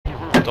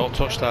Don't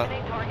touch that.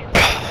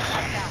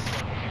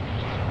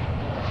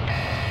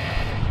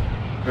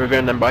 We're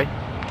going then, bye.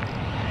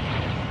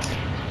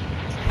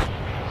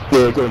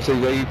 Yeah, go and see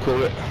where you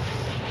call it.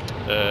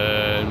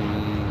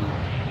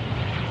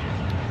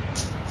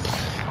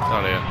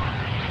 Down here.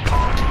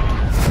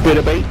 Bit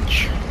of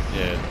beach.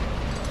 Yeah.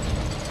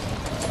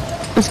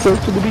 Let's go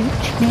to the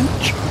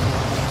beach.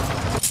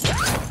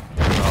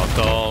 Oh,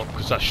 don't,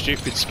 because that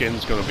stupid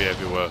skin's gonna be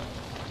everywhere.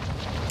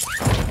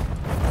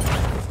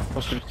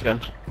 What's the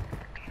skin?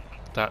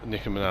 That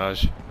Nicki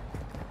Minaj.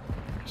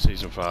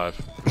 Season 5.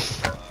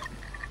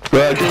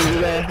 Right, get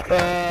in there.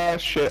 Ah,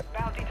 shit.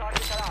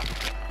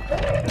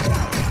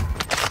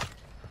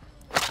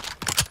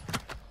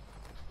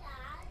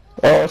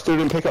 Oh, I still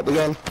didn't pick up the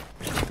gun.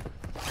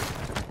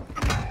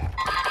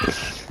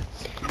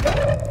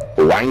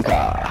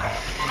 Wanker.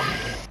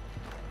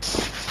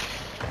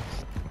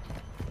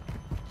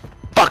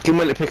 Fucking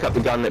when it picked up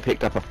the gun, it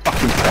picked up a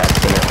fucking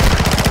text in it.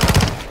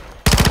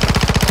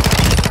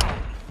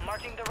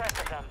 Marching the rest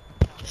of them.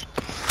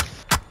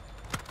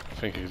 I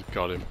think he's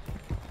got him.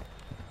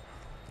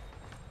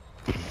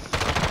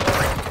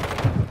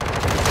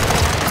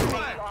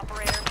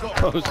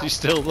 Oh, is he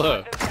still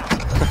there?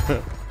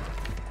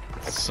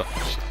 Such.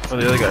 Oh,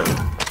 the other guy.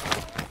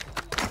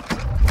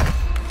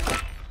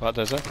 What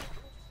does it?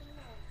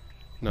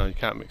 No, you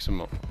can't mix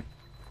them up.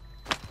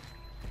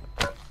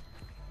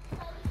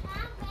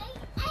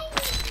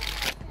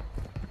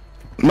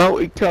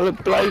 Multicoloured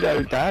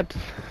Play-Doh, Dad.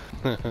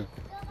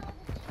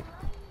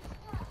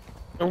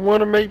 I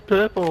want to make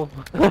purple.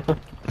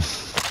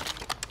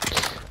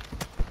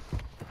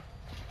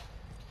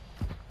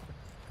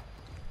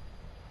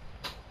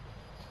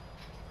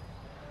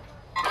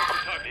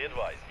 Be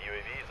advised,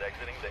 UAV is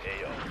exiting the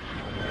AO.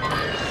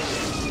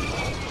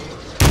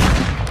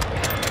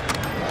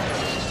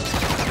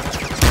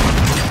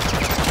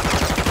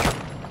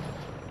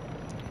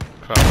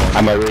 Crap on.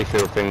 And my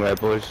refill thing there,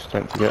 boys.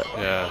 Don't forget.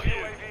 Yeah.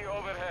 UAV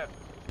overhead.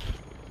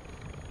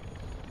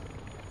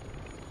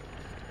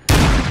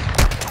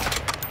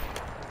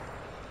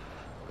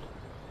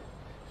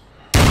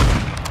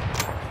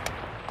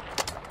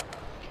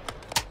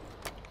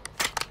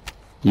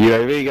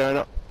 UAV going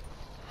up.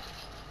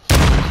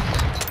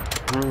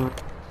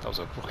 That was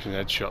a fucking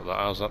headshot. That.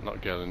 How's that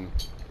not getting?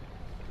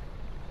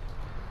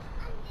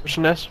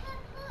 Pushing this.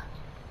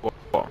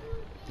 What?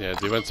 Yeah,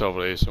 they went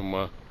over here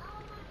somewhere.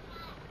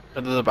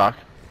 Head to the back.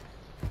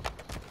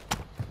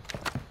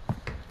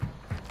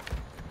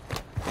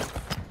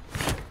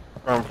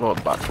 Ground floor at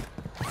the back.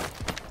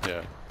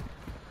 Yeah.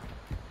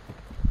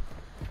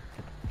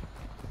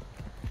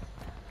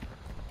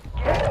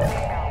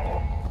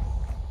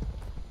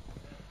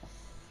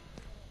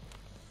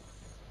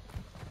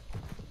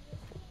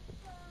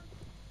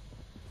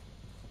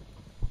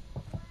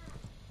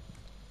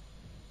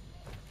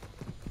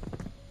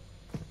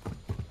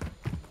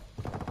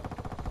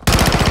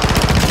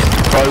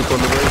 Close on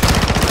the roof.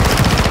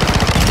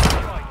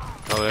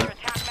 Oh, then.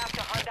 Attack map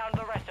to hunt down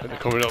the rest of They're them.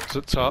 coming up to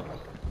the top.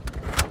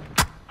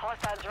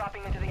 Hostiles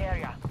dropping into the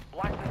area.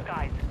 Watch the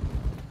skies.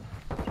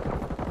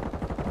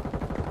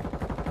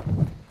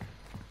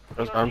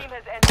 There's Your arms. team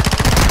has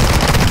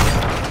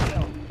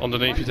entered.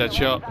 Underneath his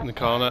headshot in the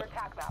corner.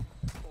 Attack map.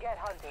 Get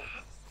hunting.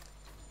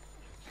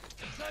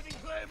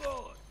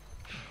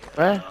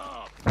 Where?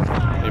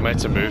 He made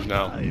to move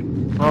now.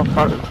 Oh,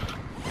 fuck.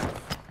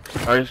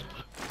 Guys,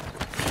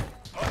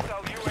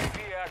 Hostile UAV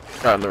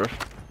active. got on the roof.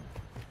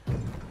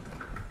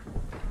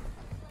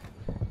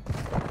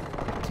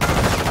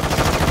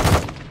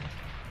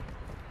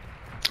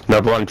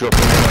 Another one dropping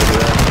in over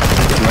there.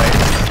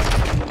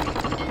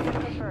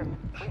 Confirmed.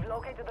 We've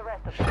located the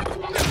rest of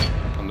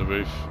them. On the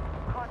roof.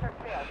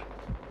 Contract failed.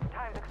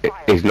 Time's Mate.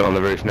 expired. He's not on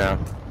the roof now.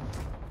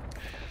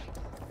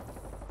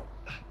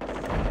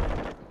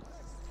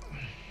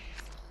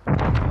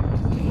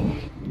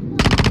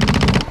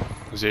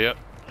 Is he up?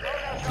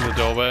 In the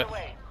doorway.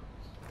 Away.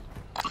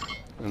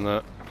 And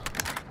that.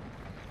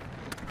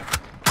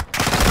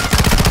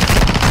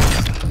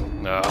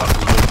 Nah, there's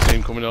another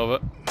team coming over.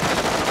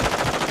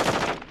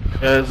 Yeah,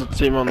 there's a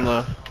team on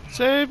the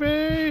Save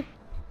me!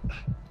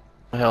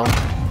 hill.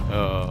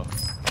 Oh.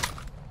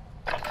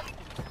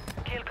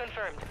 Kill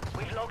confirmed.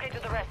 We've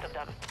located the rest of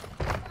them.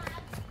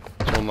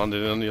 Someone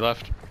landed on your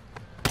left.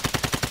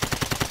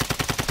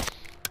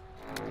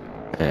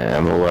 Yeah,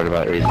 I'm all worried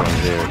about these ones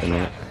here at the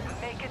minute.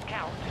 Make it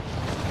count.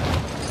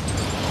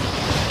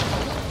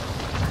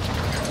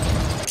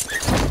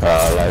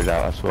 Oh, load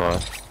out, that's why.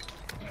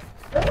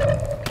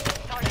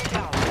 Target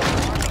down.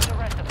 Marking the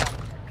rest of them.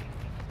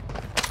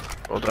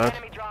 Well done.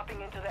 Enemy dropping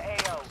into the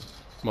AO.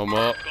 One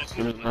more.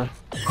 Give me that.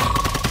 Reach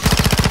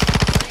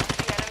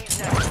the enemy's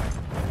network.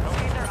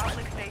 Locate their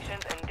uplink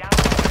stations and down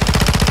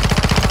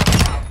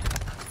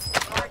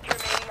mark your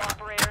remaining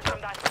operators from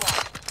that squad.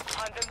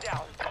 Hunt them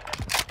down.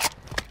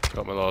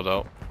 Got my load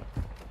out.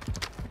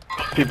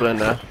 People in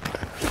there.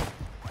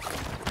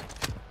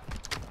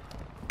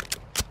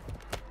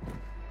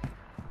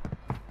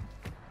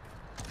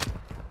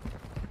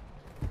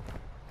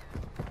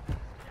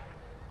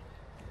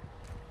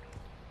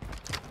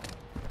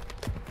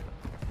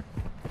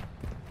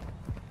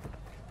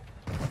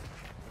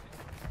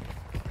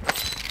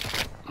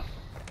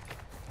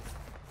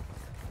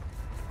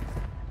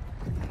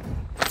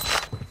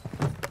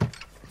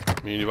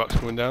 Unibox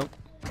coming down.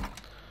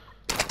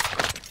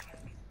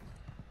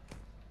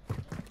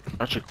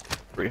 Actually,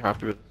 pretty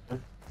happy with it.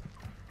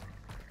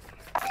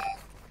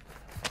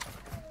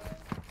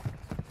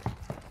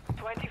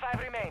 25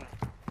 remain.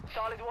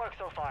 Solid work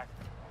so far.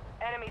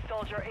 Enemy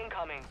soldier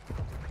incoming.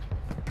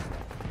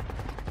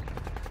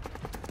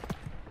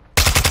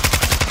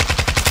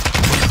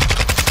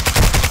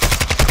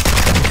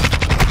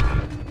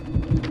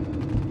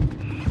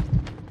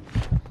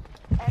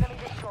 Enemy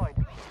destroyed.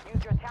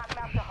 Use your tap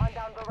map to hunt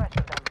down the rest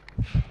of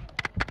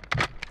them.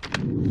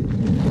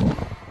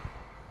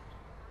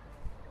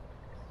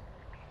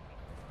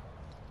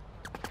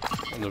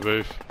 On the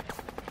roof.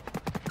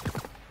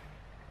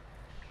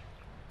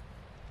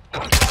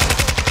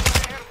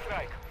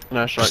 Airstrike.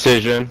 Nice right.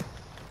 Precision.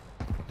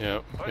 Yeah,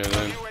 yeah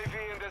then.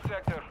 UAV in this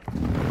sector.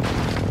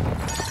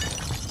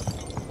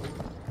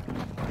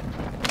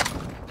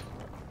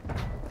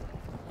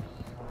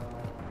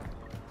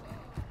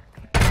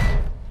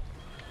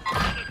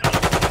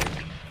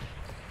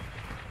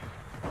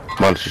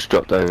 One's just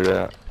dropped over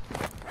there.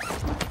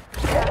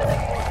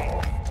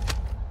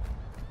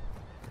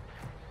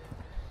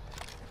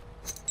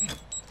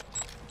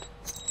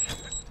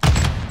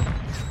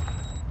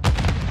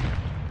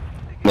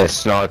 They're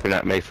sniping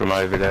at me from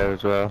over there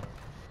as well.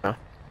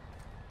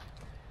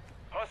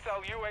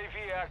 Hostile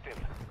UAV active.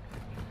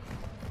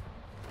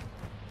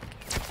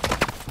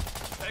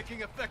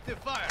 Taking effective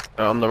fire.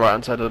 On the right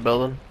hand side of the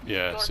building.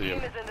 Yeah, Your see team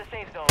him. is in the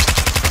safe zone.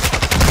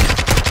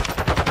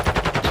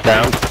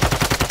 Down.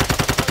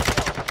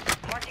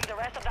 Marking the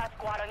rest of that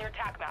squad on your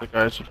tac map. The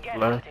guys Get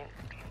below. hunting.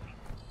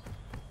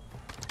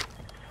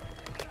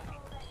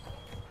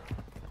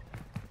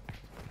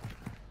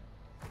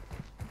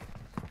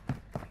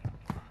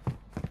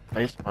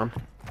 Nice man.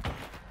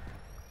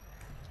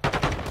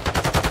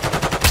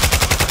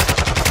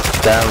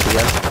 Down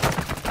again.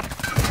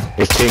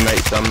 His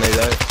teammates on me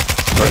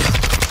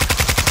though.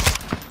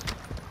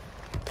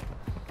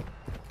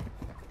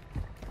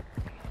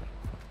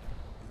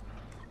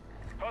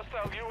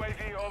 Hostile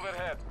UAV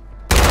overhead.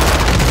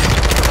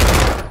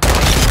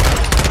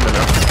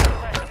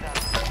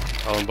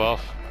 Alan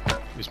Bath.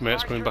 His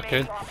mate's coming back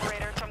in.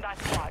 Operators from that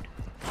squad.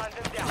 Hunt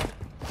them down.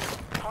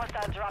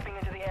 Hostiles dropping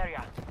into the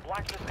area.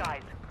 Watch the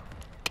skies.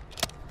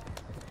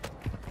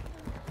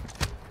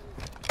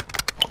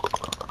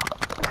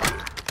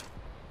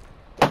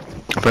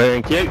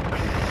 Thank you.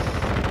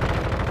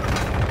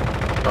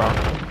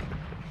 Oh.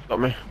 Got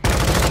me.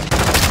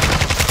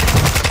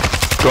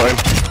 Got him.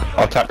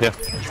 I'll tap you.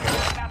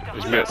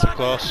 His mates are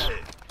close.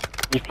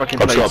 You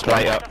fucking I've got a plates,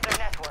 plate man. up. Of their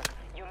network.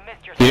 You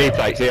missed your You need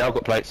plates? Yeah, I've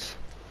got plates.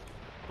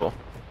 Cool.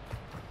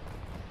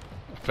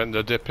 I think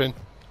they're dipping.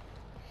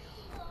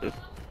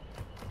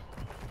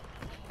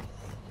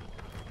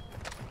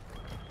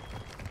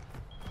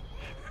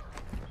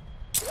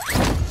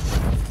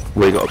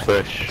 We got a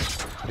push.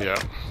 Yeah.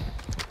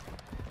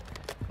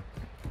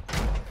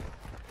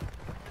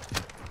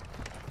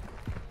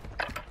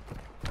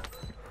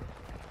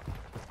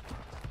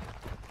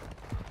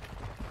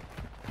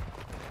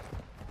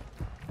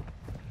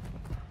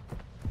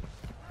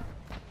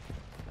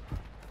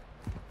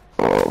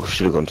 Oh,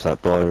 should have gone to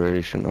that bar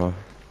really, shouldn't I?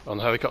 On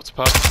the helicopter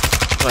pad.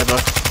 Right there.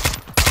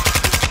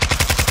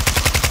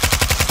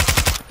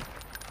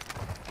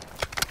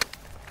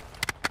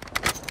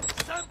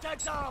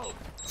 Semtex out.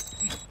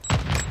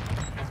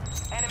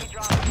 enemy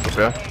dropping.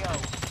 Okay. AO.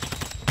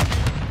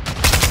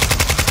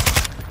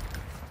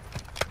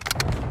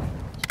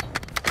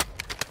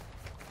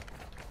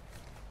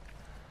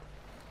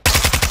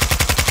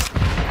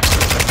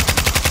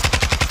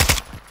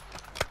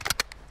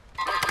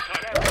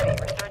 Get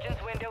ready.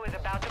 Resurgence window is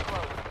about to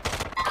close.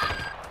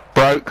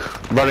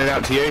 Broke. Running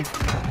out to you.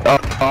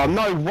 Oh,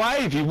 no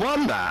way, have you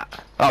won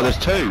that? Oh, there's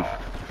two.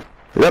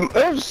 It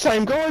was the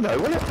same guy though,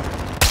 wasn't it?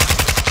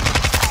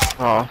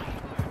 Oh.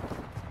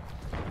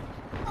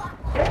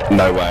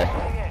 No way.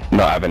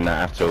 Not having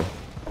that at all.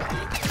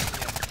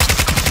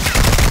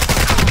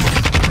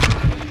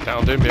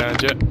 Downed him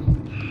behind you.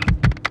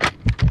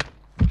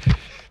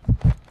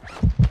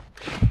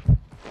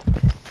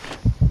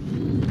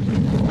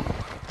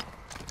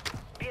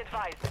 Be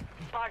advised,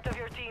 part of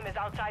your team is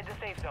outside the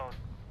safe zone.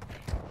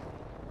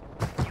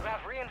 You have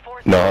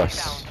reinforcements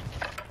Nice. down.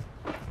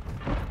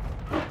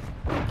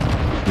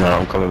 No,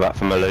 I'm coming back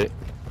for my loot.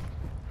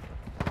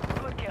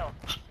 Good kill.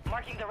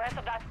 Marking the rest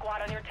of that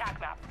squad on your tac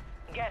map.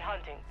 Get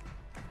hunting.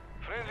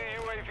 Friendly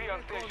UAV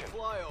on station.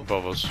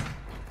 Above us.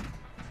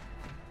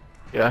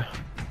 Yeah.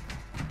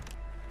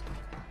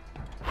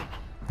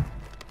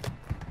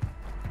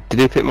 Did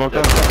he pick more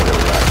guns up?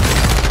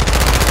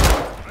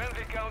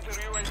 Friendly counter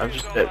UAV I'm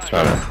just is dead. online.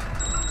 Trying to.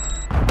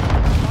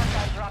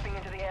 Hostiles dropping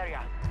into the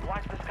area.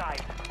 Watch the skies.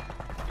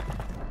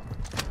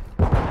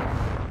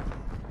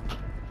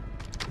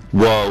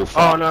 Whoa, Oh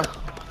fuck. no.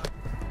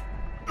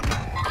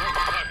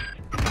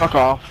 Fuck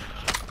off.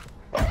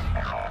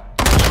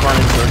 Just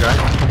ran into a guy.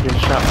 Fucking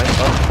shot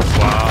myself.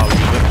 Wow,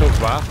 you look at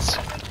that.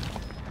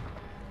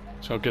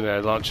 So I'm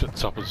gonna launch at the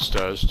top of the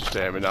stairs, just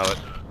aiming at it.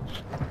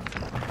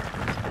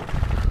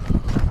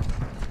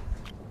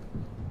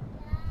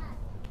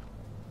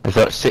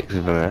 There's like 6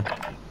 of them there.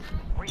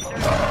 Research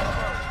is closed.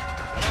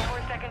 No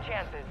more second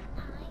chances.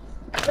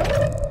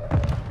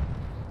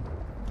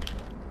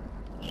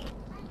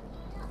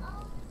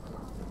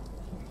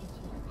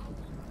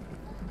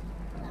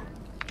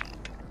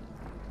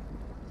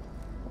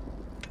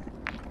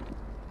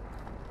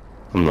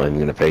 I'm not even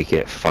gonna fake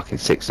it for fucking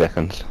 6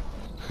 seconds.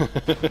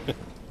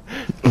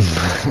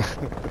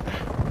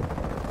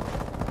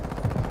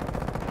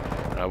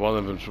 One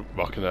of them's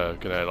rocking a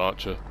grenade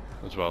launcher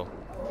as well.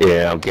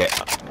 Yeah, I'm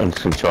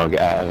just gonna try and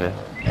get out of here.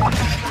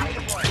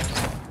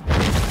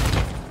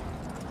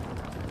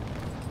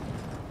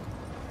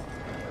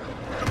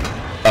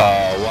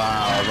 Oh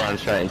wow, I ran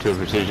straight into a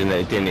precision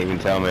that he didn't even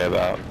tell me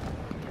about.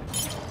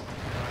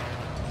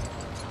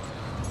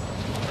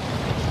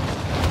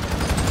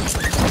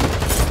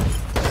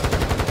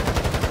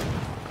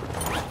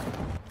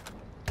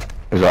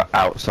 It was like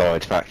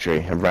outside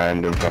factory, a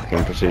random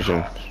fucking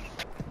precision.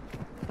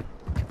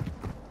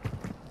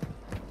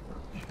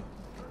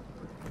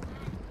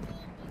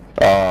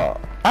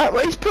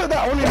 He's put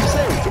that on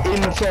himself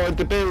inside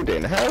the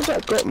building. How's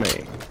that got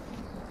me?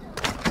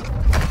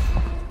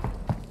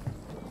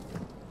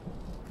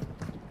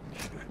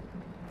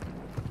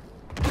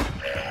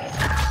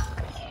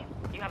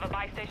 You have a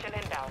buy station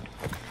inbound.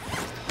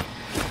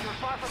 You're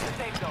far from the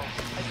safe zone.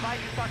 Advise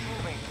you start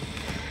moving.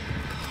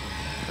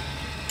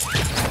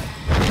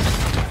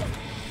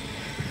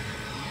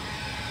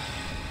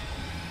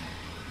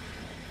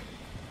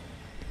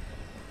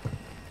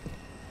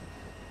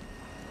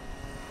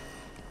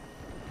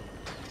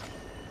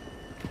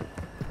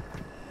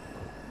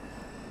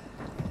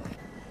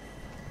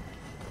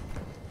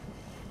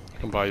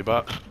 Can buy you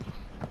back.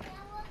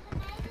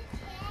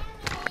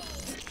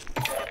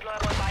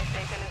 Deployable buy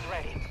station is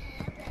ready.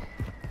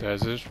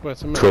 There's this.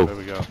 Where's the minute? Cool. There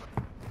we go.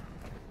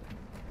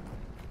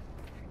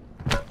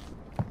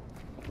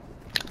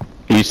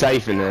 Are you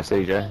safe in there,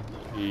 CJ?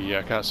 Yeah,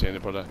 I can't see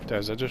anybody.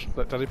 Des, I just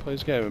let Daddy play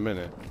his game a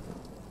minute.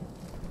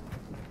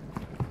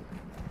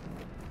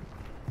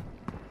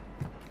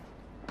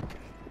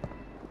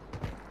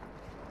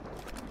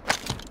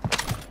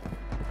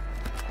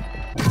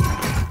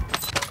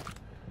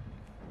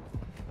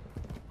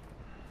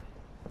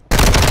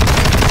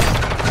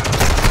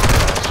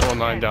 Someone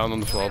lying down on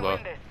the floor though.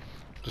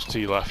 Just to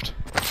your left.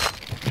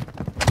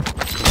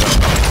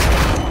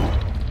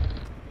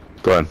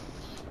 Go on.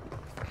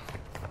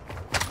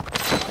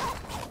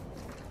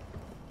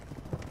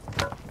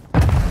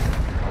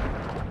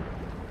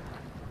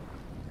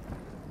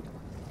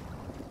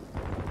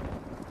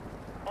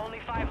 Only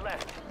 5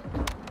 left.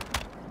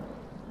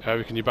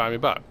 Harry, can you buy me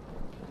back?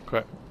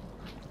 Quick.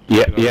 Yeah,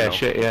 You don't yeah, know.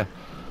 shit, yeah.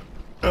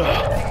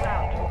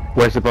 Round.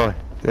 Where's the boy?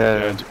 Yeah,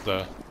 Yeah. it's up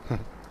there. Move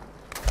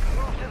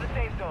to the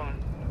safe zone.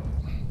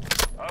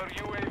 Our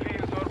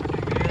UAV is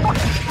orbiting the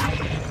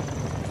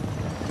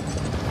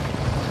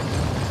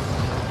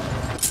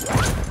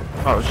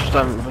Oh, it's just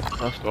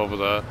with us. Over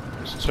there.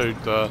 There's 2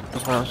 there.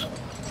 With us.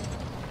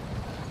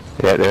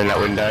 Yeah, they're in that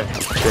window.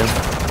 Chill.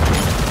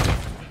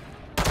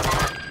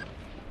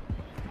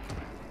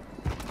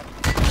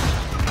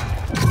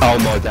 Oh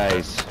my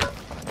days.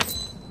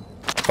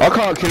 I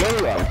can't kill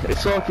anyone.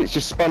 It's like it's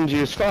just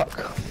spongy as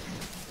fuck.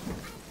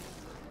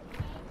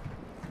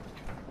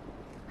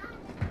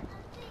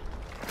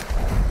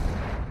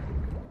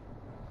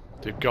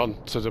 They've gone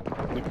to the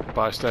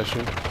buy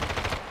station.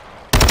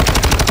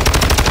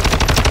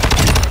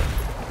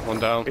 One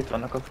down.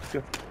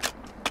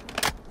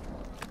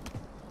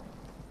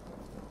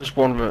 Just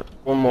one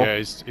more. Yeah,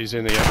 he's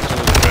in the end. He's on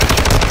the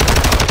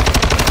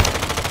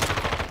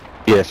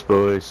Yes,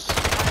 boys.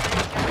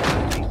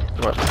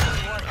 Right.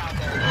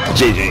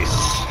 GG's.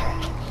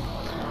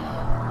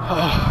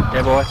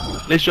 Yeah, boy.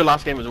 At least your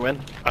last game was a win.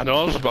 bridge. I know,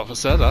 I was about to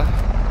say that.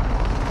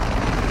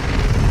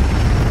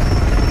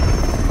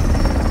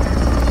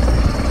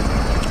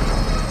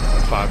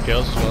 Five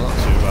kills as well, not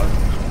too bad.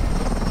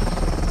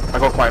 I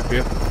got quite a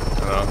few.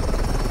 I know.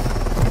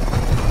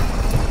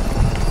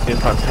 Here's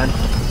about 10.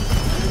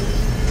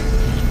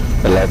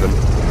 11.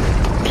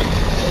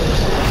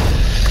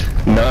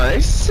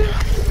 Nice.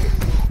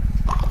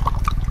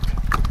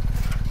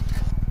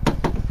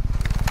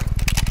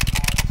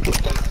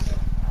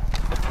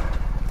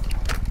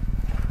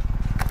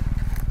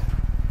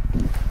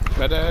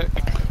 Medic!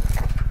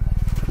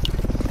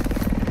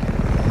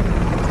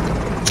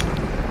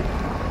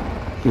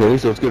 Yeah,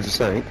 these looks good to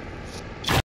say.